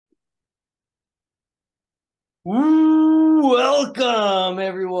Welcome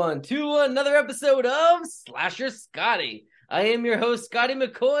everyone to another episode of Slasher Scotty. I am your host, Scotty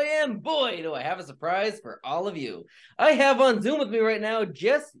McCoy, and boy, do I have a surprise for all of you. I have on Zoom with me right now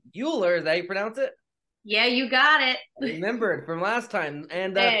Jess Euler. Is that how you pronounce it? Yeah, you got it. I remembered from last time.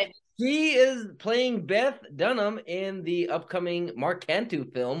 And Did. she is playing Beth Dunham in the upcoming Mark Cantu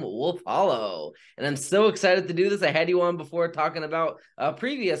film, Wolf Hollow. And I'm so excited to do this. I had you on before talking about a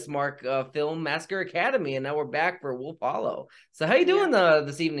previous Mark film, Massacre Academy, and now we're back for Wolf Hollow. So how you Yeah. doing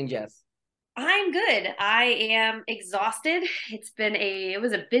this evening, Jess? I'm good. I am exhausted. It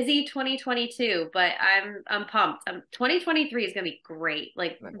was a busy 2022, but I'm pumped. 2023 is gonna be great.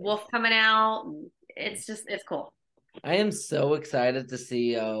 Like Nice. Wolf coming out, and it's cool. I am so excited to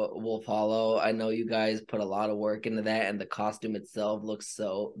see Wolf Hollow. I know you guys put a lot of work into that, and the costume itself looks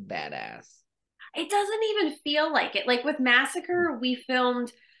so badass. It doesn't even feel like it. Like with Massacre, we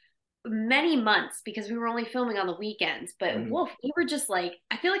filmed many months because we were only filming on the weekends. But Mhm. Wolf, we were just like,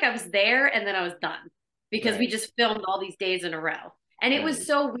 I feel like I was there and then I was done because we Right, just filmed all these days in a row. And it was right.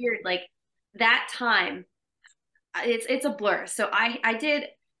 so weird. Like that time, it's a blur. So I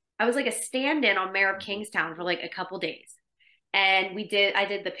was like a stand-in on Mayor of Kingstown for like a couple days. And I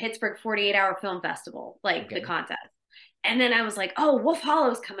did the Pittsburgh 48-hour film festival, like the Okay. contest. And then I was like, oh, Wolf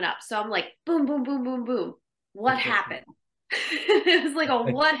Hollow's coming up. So I'm like, boom, boom, boom, boom, boom. What happened? It was like a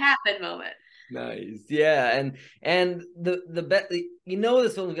what happened moment. Nice. Yeah, and the bet you know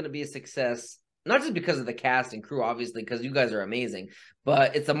this film's gonna be a success, not just because of the cast and crew, obviously, because you guys are amazing,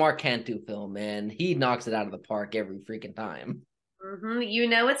 but it's a Mark Cantu film, and he knocks it out of the park every freaking time. You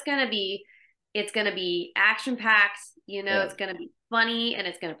know it's gonna be action packed. You know Yeah. it's gonna be funny and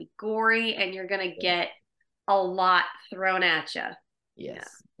it's gonna be gory and you're gonna get a lot thrown at you. Yeah. Yes,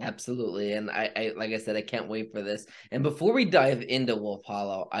 absolutely. And I like I said, I can't wait for this. And before we dive into Wolf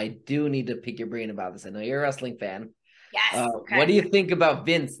Hollow, I do need to pick your brain about this. I know you're a wrestling fan. Yes. What Okay. do you think about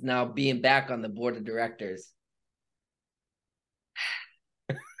Vince now being back on the board of directors?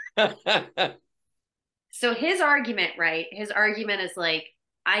 So his argument, right? His argument is like,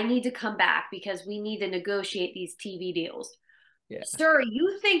 I need to come back because we need to negotiate these TV deals. Yeah. Sir,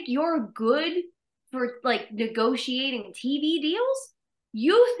 you think you're good for like negotiating TV deals?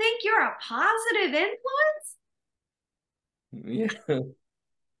 You think you're a positive influence? Yeah.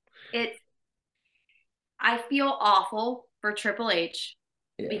 It's I feel awful for Triple H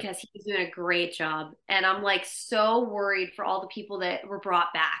Yeah. because he's doing a great job. And I'm like so worried for all the people that were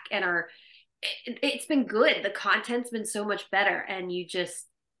brought back and it's been good. The content's been so much better. And you just,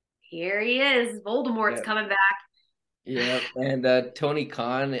 here he is. Voldemort's Yeah. coming back. Yeah. And Tony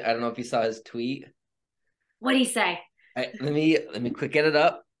Khan, I don't know if you saw his tweet. What'd he say? Let me quick get it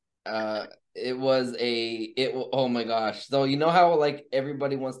up. It was oh my gosh. So you know how like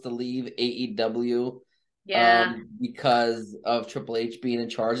everybody wants to leave AEW Yeah. because of Triple H being in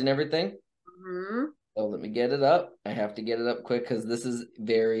charge and everything. Hmm. So let me get it up. I have to get it up quick because this is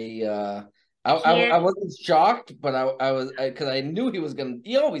very I Can't. wasn't shocked, but I was because I knew he was gonna.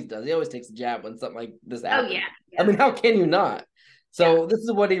 He always does. He always takes a jab when something like this Oh, happens. yeah. I Yeah. mean, how can you not? Yeah. So this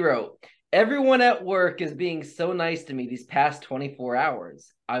is what he wrote. Everyone at work is being so nice to me these past 24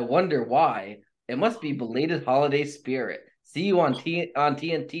 hours. I wonder why. It must be belated holiday spirit. See you on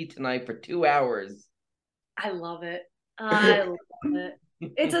TNT tonight for 2 hours. I love it. I love it.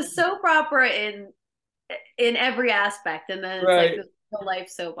 It's a soap opera in every aspect, and then it's like Right. this real life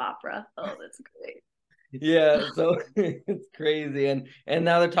soap opera. Oh, that's great. Yeah, so it's crazy, and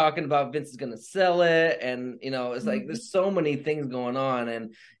now they're talking about Vince is gonna sell it, and it's like Mhm. there's so many things going on,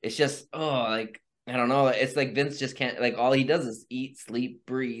 and it's just like I don't know, it's like Vince just can't, like, all he does is eat, sleep,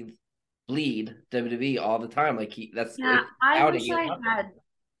 breathe, bleed WWE all the time, like that's Yeah, it's outing it nothing.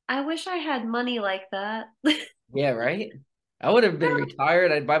 I wish I had money like that. Yeah, right. I would have been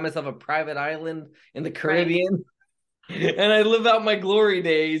retired. I'd buy myself a private island in the Right. Caribbean, and I live out my glory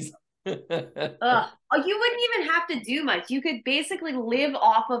days. Ugh. Oh, you wouldn't even have to do much. You could basically live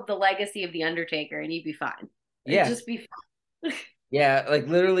off of the legacy of the Undertaker, and you'd be fine. It'd Yeah, just be fine. yeah, like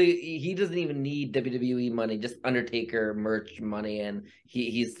literally, he doesn't even need WWE money, just Undertaker merch money, and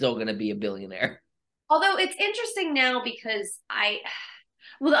he's still gonna be a billionaire. Although it's interesting now because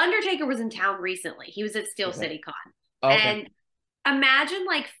well, the Undertaker was in town recently. He was at Steel Okay. City Con, Oh, okay. and imagine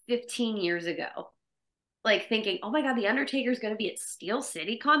like 15 years ago, like thinking, oh my God, The Undertaker's going to be at Steel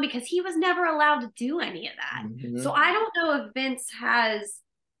City Con because he was never allowed to do any of that. So Hmm. I don't know if Vince has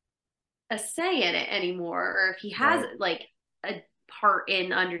a say in it anymore or if he has Right. like a part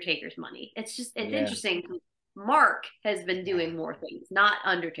in Undertaker's money. It's Yeah. interesting. Mark has been Yeah. doing more things, not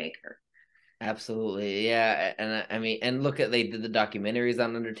Undertaker. Absolutely, yeah, and I mean, and look at they did the documentaries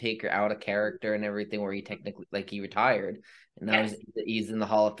on Undertaker, out of character and everything, where he technically like he retired, and now Yes. he's in the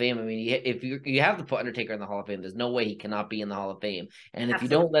Hall of Fame. I mean, if you have to put Undertaker in the Hall of Fame, there's no way he cannot be in the Hall of Fame. And if you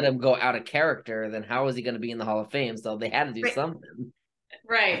don't Absolutely. let him go out of character, then how is he going to be in the Hall of Fame? So they had to do Right. something,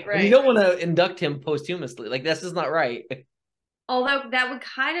 Right. and you Right. don't want to induct him posthumously. Like that's just not right. Although that would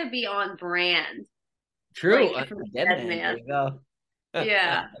kind of be on brand, True, like a from dead Dead man. There Man. you go.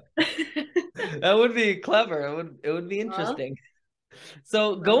 Yeah. That would be clever. It would be Huh? interesting.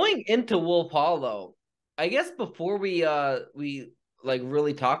 So Well, going into Wolf Hollow, I guess before we like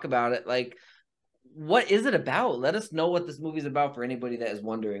really talk about it, like what is it about? Let us know what this movie's about for anybody that is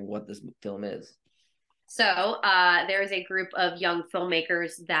wondering what this film is. so there is a group of young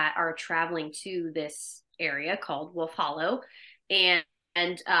filmmakers that are traveling to this area called Wolf Hollow, and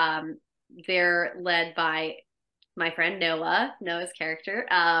and they're led by my friend Noah's character,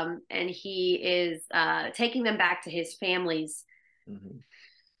 and he is taking them back to his family's Mhm.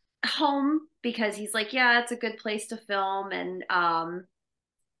 home because he's like, yeah, it's a good place to film, and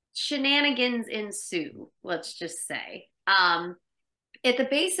shenanigans ensue. Let's just say. At the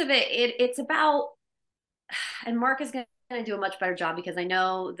base of it, it's about, and Mark is going to do a much better job because I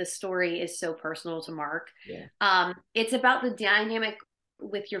know the story is so personal to Mark. Yeah. It's about the dynamic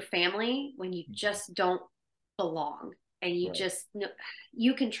with your family when you just don't belong, and you Right. just,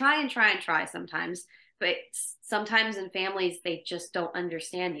 you can try and try and try sometimes, but sometimes in families they just don't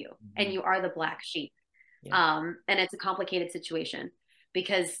understand you, and Mhm. you are the black sheep. Yeah. And it's a complicated situation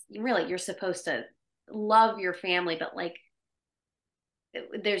because really you're supposed to love your family, but like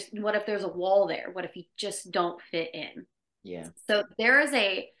there's, what if there's a wall there? What if you just don't fit in? Yeah. So there's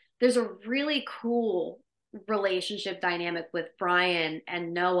a really cool relationship dynamic with Brian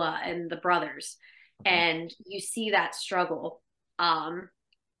and Noah and the brothers, Uh-huh. and you see that struggle.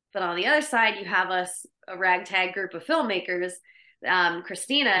 But on the other side, you have us, a ragtag group of filmmakers.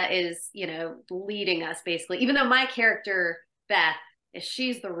 Christina is, leading us basically, even though my character Beth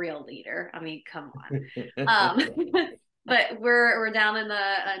she's the real leader. I mean, come on. But we're down in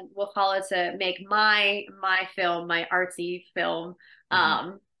the we'll call it to make my film, my artsy film. Mhm.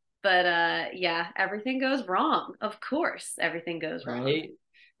 Um, but yeah, everything goes wrong. Of course, everything goes wrong, Right.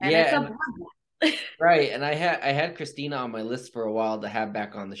 and it's Yeah, a and bloodbath. right, and I had Christina on my list for a while to have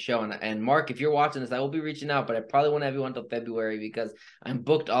back on the show, and Mark, if you're watching this, I will be reaching out, but I probably won't have you until February because I'm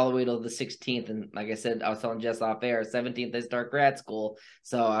booked all the way till the 16th, and like I said, I was telling Jess off air, 17th I start grad school,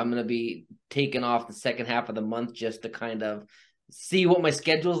 so I'm gonna be taking off the second half of the month just to kind of see what my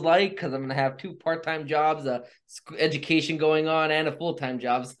schedule's like because I'm gonna have two part-time jobs, education going on, and a full-time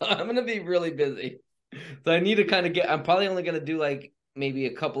job, so I'm gonna be really busy. So I need to kind of get. I'm probably only gonna do like maybe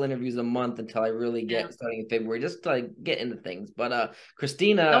a couple interviews a month until I really Yeah. get starting in February, just to like get into things. But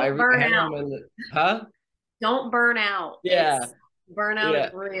Christina, Don't I burn had her on out. my list. Huh? Don't burn out. Yeah, It's burnout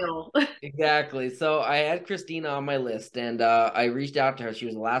is yeah. real. Exactly. So I had Christina on my list, and I reached out to her. She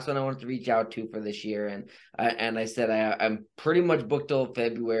was the last one I wanted to reach out to for this year, and I said I'm pretty much booked till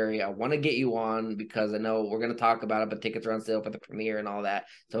February. I want to get you on because I know we're gonna talk about it, but tickets are on sale for the premiere and all that.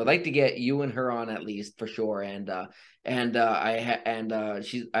 So I'd like to get you and her on at least for sure. I'm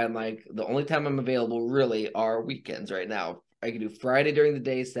like the only time I'm available really are weekends right now. I can do Friday during the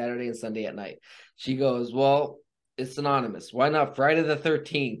day, Saturday, and Sunday at night. She goes, well, it's synonymous. Why not Friday the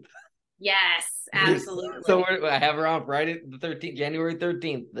 13th? Yes, So absolutely. I have her on Friday the 13th, January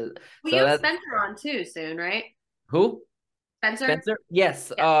 13th. Well, So you have that's Spencer on too soon, right? who? Spencer? Spencer?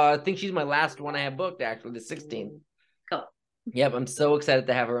 Yes. Yeah, I think she's my last one I have booked actually, the 16th. cool. Yep, I'm so excited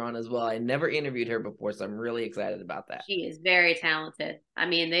to have her on as well. I never interviewed her before, so I'm really excited about that. She is very talented. I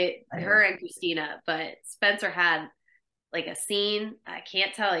mean, her Yeah. and Christina, but Spencer had like a scene. I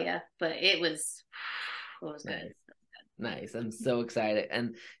can't tell you, but it was good. Nice. Nice. I'm so excited.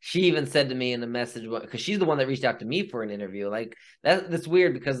 And she even said to me in a message because she's the one that reached out to me for an interview. Like that's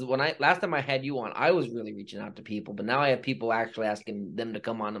weird because when I last time I had you on, I was really reaching out to people, but now I have people actually asking them to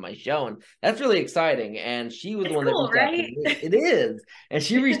come on to my show, and that's really exciting. And she was the It's one that cool, reached out to right? me. It is. And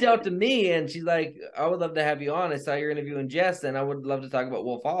she reached out to me and she's like, I would love to have you on. I saw your interview in Jess and I would love to talk about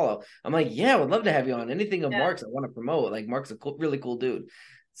Wolf Hollow. I'm like, yeah, I would love to have you on. Anything of Yeah. Mark's I want to promote. Like Mark's a really cool dude. Yeah.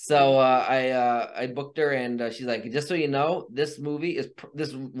 So I booked her, and she's like, just so you know, this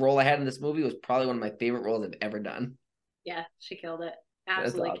role I had in this movie was probably one of my favorite roles I've ever done. Yeah, she killed it. That's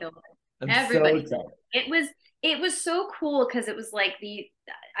Absolutely awesome. killed it. I'm so Everybody did. excited. It was so cool because it was like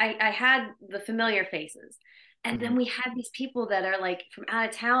I had the familiar faces. And then Mhm. we had these people that are like from out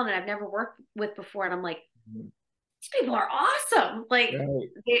of town and I've never worked with before. And I'm like, these people are awesome. Like Right.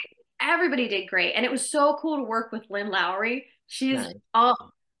 they, everybody did great. And it was so cool to work with Lynn Lowry. She's Nice. oh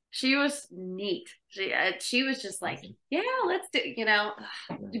She was neat. She was just like, Awesome. yeah, let's do,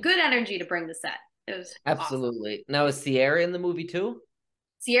 good energy to bring the set. It was awesome. Absolutely. Now is Sierra in the movie too?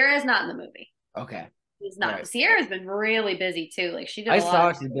 Sierra is not in the movie. Okay. She's All not. right. Sierra's been really busy too. Like she did I a lot saw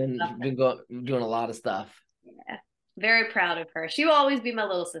of she's stuff. been going doing a lot of stuff. Yeah. Very proud of her. She will always be my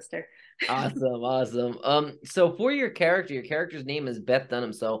little sister. Awesome, awesome. So for your character's name is Beth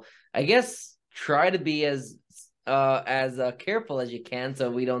Dunham. So I guess try to be as careful as you can so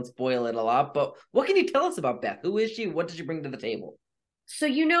we don't spoil it a lot. But what can you tell us about Beth? Who is she? What does she bring to the table? So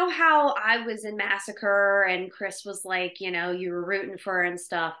you know how I was in Massacre and Chris was like, you were rooting for her and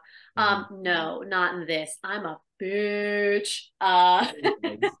stuff. Mhm. No, not in this. I'm a bitch. Nice.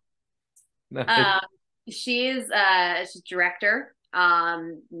 Nice. uh she is she's director.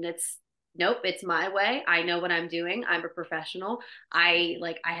 It's nope, it's my way. I know what I'm doing. I'm a professional. I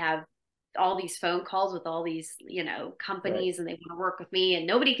have all these phone calls with all these, Right. companies and they want to work with me and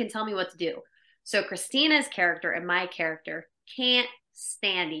nobody can tell me what to do. So Christina's character and my character can't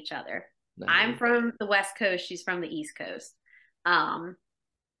stand each other. I'm Nice. from the West Coast, she's from the East Coast. Um,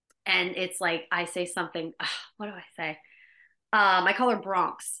 and it's like I say something, what do I say? I call her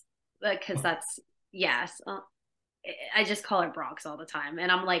Bronx because that's yes. I just call her Bronx all the time.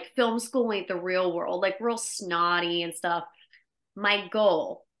 And I'm like, film school ain't the real world, like real snotty and stuff. My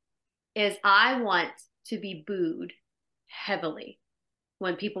goal is I want to be booed heavily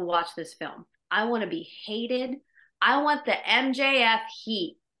when people watch this film. I want to be hated. I want the MJF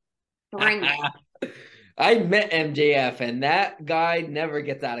heat. Bring it. I met MJF and that guy never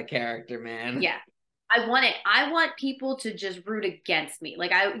gets out of character, man. Yeah. I want it. I want people to just root against me.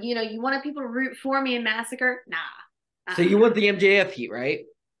 Like you wanted people to root for me in Massacre? Nah. So you want the MJF heat, right?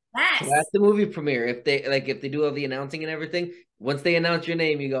 So Yes. that's the movie premiere. If they do all the announcing and everything, once they announce your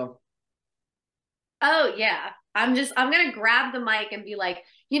name, you go, Oh yeah. I'm gonna grab the mic and be like,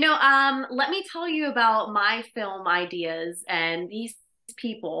 let me tell you about my film ideas and these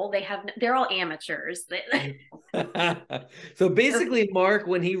people. They're all amateurs. So basically, Mark,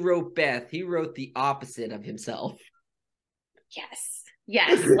 when he wrote Beth, he wrote the opposite of himself. Yes.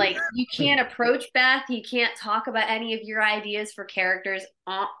 Yes. Like you can't approach Beth. You can't talk about any of your ideas for characters.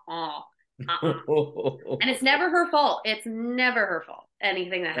 Uh-uh. Uh-uh. And it's never her fault. It's never her fault.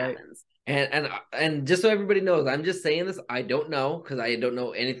 Anything that Right. happens. And just so everybody knows, I'm just saying this. I don't know because I don't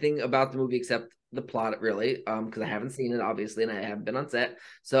know anything about the movie except the plot, really. Because I haven't seen it, obviously, and I haven't been on set.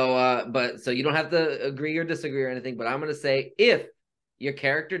 So, so you don't have to agree or disagree or anything. But I'm gonna say if your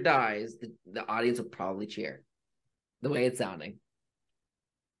character dies, the audience will probably cheer. The way it's sounding,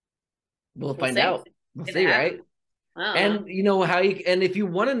 we'll We'll find see. out. We'll If it see, right? happens. I don't know. And you know how you and if you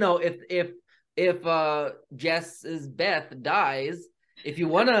want to know if Jess's Beth dies, if you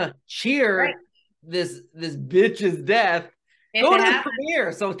want to Right. cheer this bitch's death, If go it to the happens,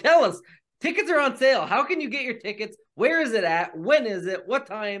 premiere. So tell us, tickets are on sale. How can you get your tickets? Where is it at? When is it? What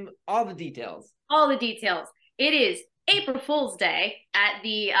time? All the details. all the details. It is April Fool's Day at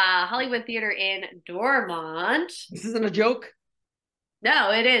the Hollywood Theater in Dormont. This isn't a joke.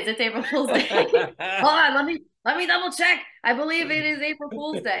 No, it is. It's April Fool's Day. Hold on, let me double check. I believe it is April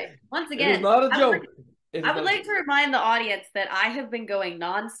Fool's Day. Once It is again, not a joke. I would like to remind the audience that I have been going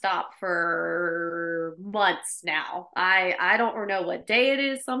nonstop for months now. I don't know what day it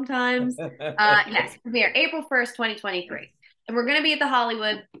is sometimes. Yes, premiere April 1st, 2023. And we're gonna be at the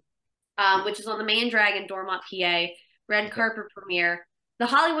Hollywood, which is on the main drag in Dormont, PA. Red carpet premiere. The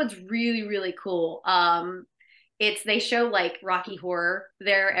Hollywood's really, really cool. They show like Rocky Horror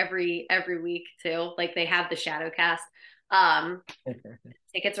there every week too. Like they have the shadow cast. Um,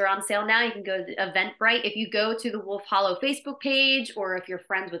 Tickets are on sale now. You can go to Eventbrite. If you go to the Wolf Hollow Facebook page, or if you're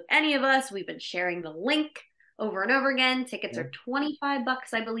friends with any of us, we've been sharing the link over and over again. Tickets are $25,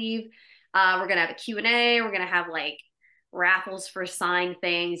 I believe. We're gonna have a Q&A. We're gonna have like raffles for signed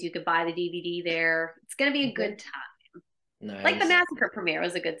things. You could buy the DVD there. It's gonna be a good time. Nice. Like the Massacre premiere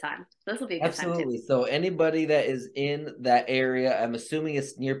was a good time. So this will be a good time too. Absolutely. So anybody that is in that area, I'm assuming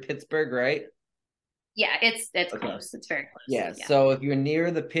it's near Pittsburgh, right? Yeah, it's Okay. close. It's very close. Yeah. So if you're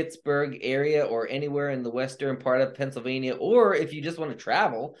near the Pittsburgh area or anywhere in the western part of Pennsylvania, or if you just want to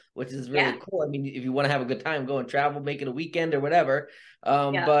travel, which is really cool. I mean, if you want to have a good time, go and travel, make it a weekend or whatever.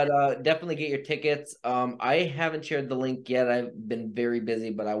 But definitely get your tickets. I haven't shared the link yet. I've been very busy,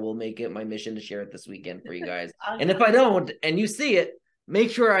 but I will make it my mission to share it this weekend for you guys. And if I don't, and you see it,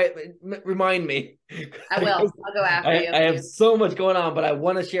 make sure remind me. I will. I'll go after you. I have so much going on, but I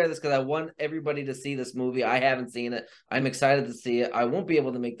want to share this because I want everybody to see this movie. I haven't seen it. I'm excited to see it. I won't be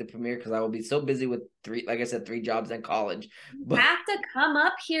able to make the premiere because I will be so busy with like I said, 3 jobs and college. You But have to come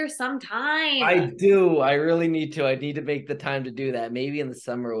up here sometime. I do. I really need to. I need to make the time to do that. Maybe in the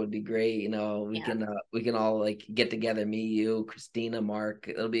summer would be great. Yeah. We can all like get together. Me, you, Christina, Mark.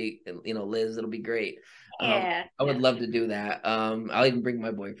 It'll be Liz. It'll be great. Yeah. I would Yeah. love to do that. I'll even bring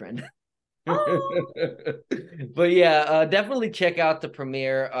my boyfriend. Oh, But yeah, definitely check out the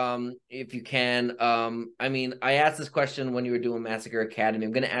premiere if you can. I mean, I asked this question when you were doing Massacre Academy.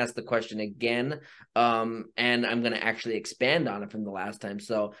 I'm going to ask the question again, and I'm going to actually expand on it from the last time.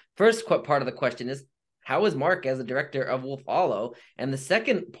 So, first part of the question is, how is Mark as a director of Wolf Hollow? And the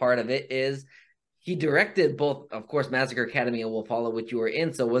second part of it is, he directed both, of course, Massacre Academy and Wolf Hollow, which you were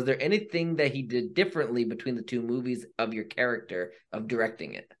in. So, was there anything that he did differently between the two movies of your character of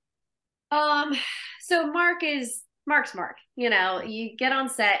directing it? um, so Mark's Mark. You get on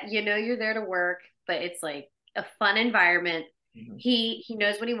set, you're there to work, but it's like a fun environment. Mhm. He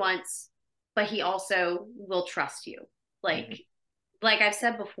knows what he wants, but he also will trust you. Mhm. Like I've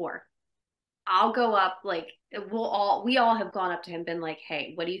said before, I'll go up, like we all have gone up to him, been like,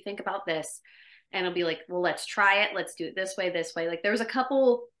 hey, what do you think about this? And he'll be like, well, let's try it. Let's do it this way, this way. Like there was a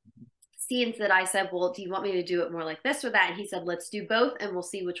couple scenes that I said, well, do you want me to do it more like this or that? And he said, let's do both and we'll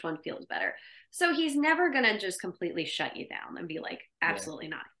see which one feels better. So he's never going to just completely shut you down and be like, Yeah. absolutely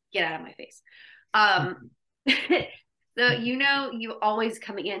not. Get out of my face. Um, so, you always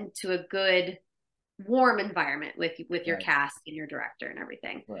coming into a good, warm environment with your Right. cast and your director and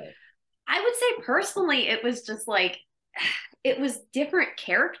everything. Right. I would say personally, it was just like, it was different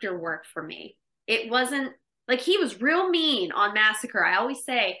character work for me. It wasn't like he was real mean on Massacre. I always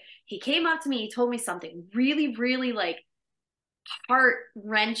say he came up to me, he told me something really, really like heart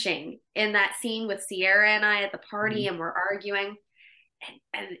wrenching in that scene with Sierra and I at the party, Mhm. and we're arguing.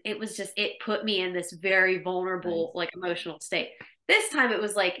 And it was just, it put me in this very vulnerable, Nice. like emotional state. This time it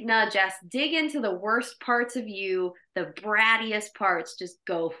was like, nah, Jess, dig into the worst parts of you, the brattiest parts, just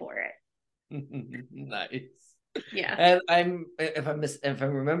go for it. Nice. Yeah. And if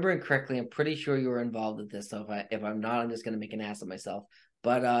I'm remembering correctly, I'm pretty sure you were involved with this. So if I'm not, I'm just gonna make an ass of myself.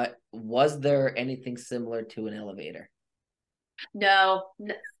 But was there anything similar to an elevator? No,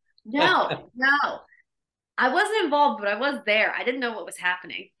 no. I wasn't involved, but I was there. I didn't know what was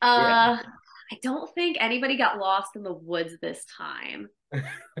happening. Yeah. I don't think anybody got lost in the woods this time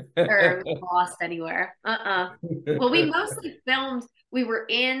or lost anywhere. Well, we mostly filmed,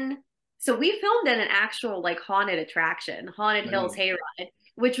 so we filmed at an actual like haunted attraction, Haunted Hills Nice. Hayride,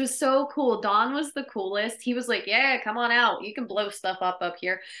 which was so cool. Don was the coolest. He was like, yeah, come on out. You can blow stuff up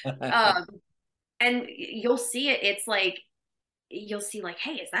here. Um, and you'll see it. It's like, you'll see like,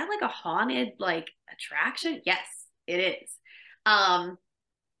 hey, is that like a haunted like attraction? Yes, it is. Um,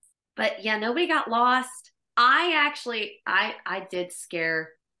 but yeah, nobody got lost. I did scare,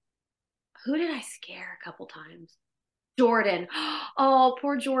 who did I scare a couple times? Jordan. Oh,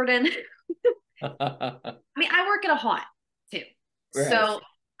 poor Jordan. I mean, I work at a haunt too. Right. So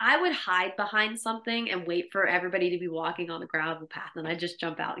I would hide behind something and wait for everybody to be walking on the gravel path, and I'd just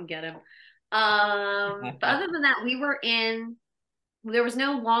jump out and get him. But other than that, there was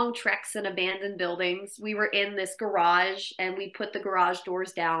no long treks in abandoned buildings. We were in this garage, and we put the garage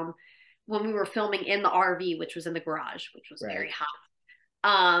doors down when we were filming in the RV, which was in the garage, which was Right. very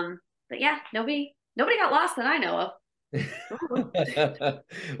hot. But yeah, nobody got lost that I know of. Well,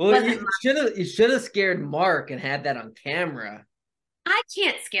 Wasn't you should have scared Mark and had that on camera. I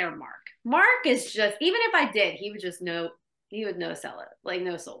can't scare Mark. Mark is just, even if I did, he would no sell it, like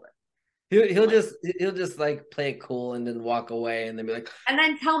no sold it. Like, He'll just like play it cool and then walk away and then be like, and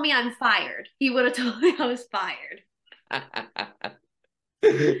then tell me I'm fired. He would have told me I was fired.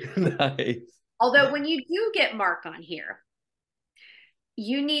 nice. Although when you do get Mark on here,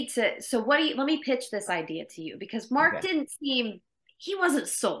 you need to, so let me pitch this idea to you, because Mark Okay. didn't seem, he wasn't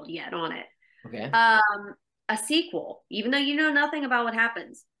sold yet on it. Okay. A sequel, even though you know nothing about what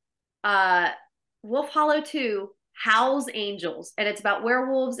happens. Uh, Wolf Hollow 2, Howl's Angels, and it's about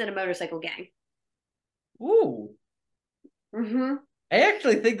werewolves and a motorcycle gang. Ooh. Mm-hmm. I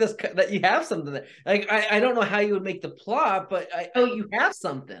actually think that you have something that like I don't know how you would make the plot, but I Oh, you have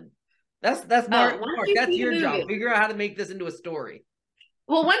something. That's oh, Mark. once Mark, you that's see the your job. movie, Figure out how to make this into a story.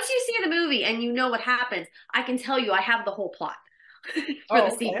 well, once you see the movie and you know what happens, I can tell you I have the whole plot for the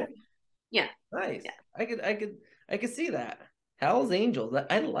Oh, sequel. okay. Yeah, Nice. yeah. I could see that. Hell's Angels.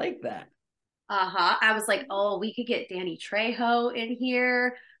 I like that. Uh-huh. I was like, oh, we could get Danny Trejo in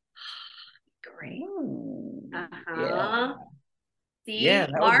here. Great. Ooh. Yeah. Uh-huh. Yeah,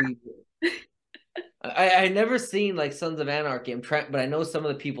 See, that would Mark, be I never seen like Sons of Anarchy. I'm trying, but I know some of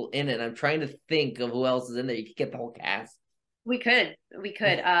the people in it. I'm trying to think of who else is in there. You could get the whole cast. We could. We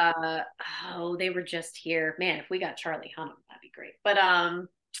could. Oh, they were just here. Man, if we got Charlie Hunnam, that'd be great. But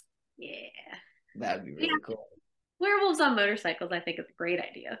yeah. That'd be Yeah. really cool. Werewolves on motorcycles, I think is a great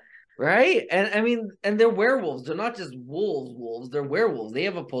idea. Right? And I mean, and they're werewolves. They're not just wolves. They're werewolves. They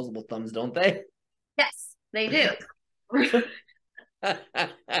have opposable thumbs, don't they? Yes, they do.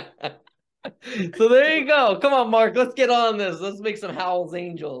 So there you go. Come on, Mark. Let's get on this. Let's make some Howl's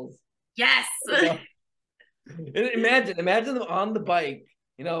Angels. Yes. Imagine them on the bike.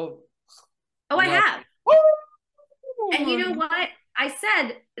 Oh, I have. And you know what? I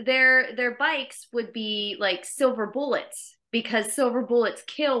said their bikes would be like silver bullets because silver bullets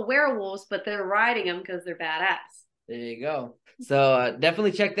kill werewolves, but they're riding them because they're badass. There you go. So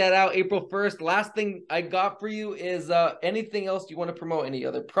definitely check that out. April 1st. Last thing I got for you is anything else you want to promote? Any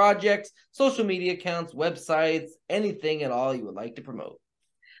other projects, social media accounts, websites, anything at all you would like to promote?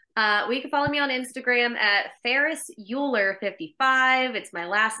 You can follow me on Instagram at Ferris Euler 55. It's my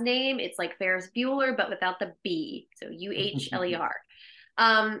last name. It's like Ferris Bueller, but without the B. So UHLER.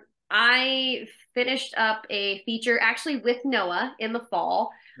 I finished up a feature actually with Noah in the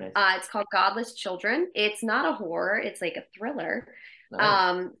fall. Nice. It's called Godless Children. It's not a horror, it's like a thriller.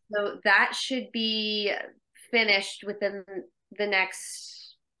 Nice. So that should be finished within the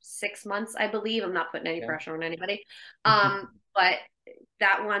next 6 months, I believe. I'm not putting any pressure on anybody. But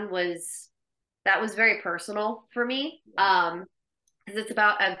that was very personal for me. Because it's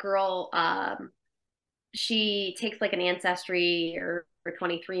about a girl, she takes like an ancestry or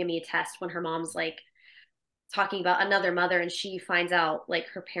 23andMe test when her mom's like talking about another mother, and she finds out like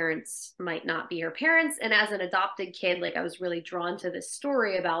her parents might not be her parents. And as an adopted kid, like I was really drawn to this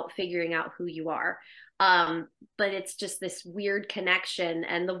story about figuring out who you are. But it's just this weird connection.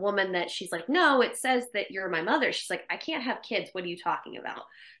 And the woman that she's like, no, it says that you're my mother. She's like, I can't have kids. What are you talking about?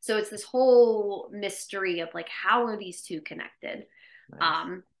 So it's this whole mystery of like, how are these two connected?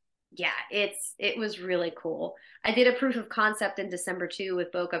 Nice. Yeah, it was really cool. I did a proof of concept in December too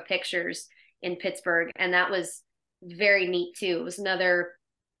with Bokeh Pictures in Pittsburgh, and that was very neat too. It was another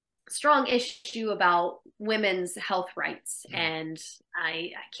strong issue about women's health rights, and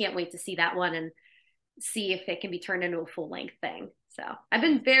I can't wait to see that one and see if it can be turned into a full length thing. So I've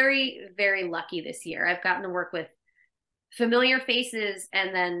been very, very lucky this year. I've gotten to work with familiar faces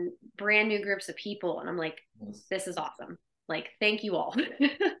and then brand new groups of people, and I'm like, this is awesome. Like, thank you all.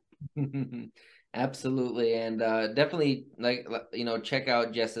 Absolutely. And definitely check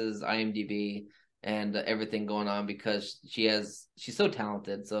out Jess's IMDb and everything going on, because she's so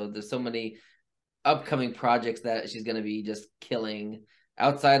talented. So there's so many upcoming projects that she's going to be just killing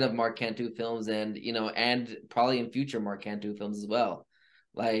outside of Mark Cantu films, and and probably in future Mark Cantu films as well.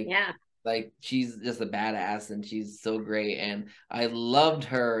 Like she's just a badass, and she's so great. And I loved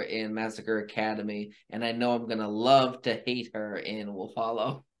her in Massacre Academy, and I know I'm gonna love to hate her in Wolf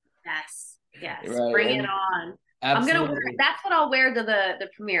Hollow. Yes, right. Bring it on. Absolutely. I'm gonna wear. That's what I'll wear to the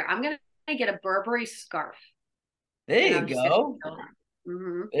premiere. I'm gonna get a Burberry scarf. There you go.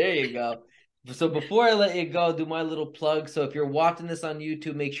 There you go. So before I let you go, do my little plug. So if you're watching this on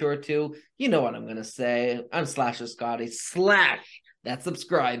YouTube, make sure to, you know what I'm gonna say. I'm Slasher Scotty. Slash that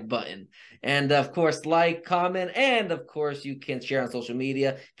subscribe button, and of course like, comment, and of course you can share on social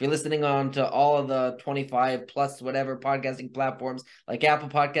media. If you're listening on to all of the 25 plus whatever podcasting platforms like Apple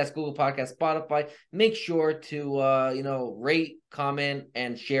Podcasts, Google Podcasts, Spotify, make sure to rate, comment,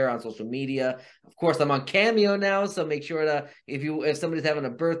 and share on social media. Of course, I'm on Cameo now, so make sure to, if somebody's having a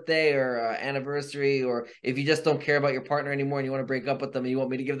birthday or anniversary, or if you just don't care about your partner anymore and you want to break up with them and you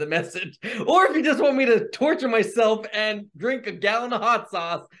want me to give the message, or if you just want me to torture myself and drink a gallon of hot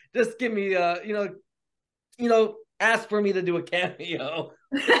sauce, just give me ask for me to do a cameo.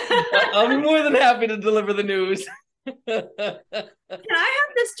 I'll be more than happy to deliver the news. Can I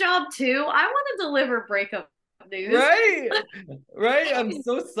have this job too? I want to deliver breakup news. Right. I'm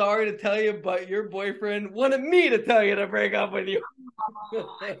so sorry to tell you, but your boyfriend wanted me to tell you to break up with you.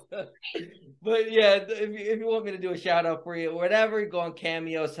 But yeah, if you want me to do a shout out for you or whatever, go on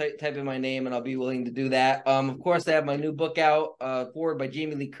Cameo, type in my name, and I'll be willing to do that. Of course, I have my new book out, forward by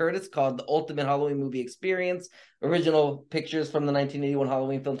Jamie Lee Curtis, called The Ultimate Halloween Movie Experience. Original pictures from the 1981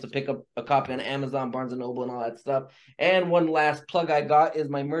 Halloween film, to pick up a copy on Amazon, Barnes & Noble, and all that stuff. And one last plug I got is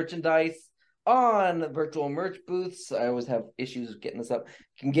my merchandise on virtual merch booths. I always have issues getting this up.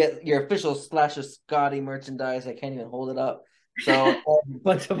 You can get your official Slasher Scotty merchandise. I can't even hold it up. So a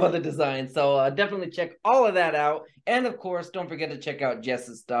bunch of other designs. So definitely check all of that out. And of course, don't forget to check out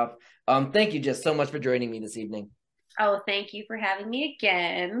Jess's stuff. Thank you, Jess, so much for joining me this evening. Oh, thank you for having me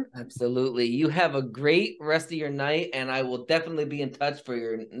again. Absolutely. You have a great rest of your night, and I will definitely be in touch for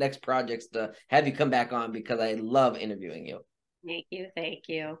your next projects to have you come back on because I love interviewing you. Thank you. Thank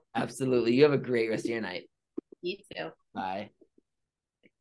you. Absolutely. You have a great rest of your night. You too. Bye.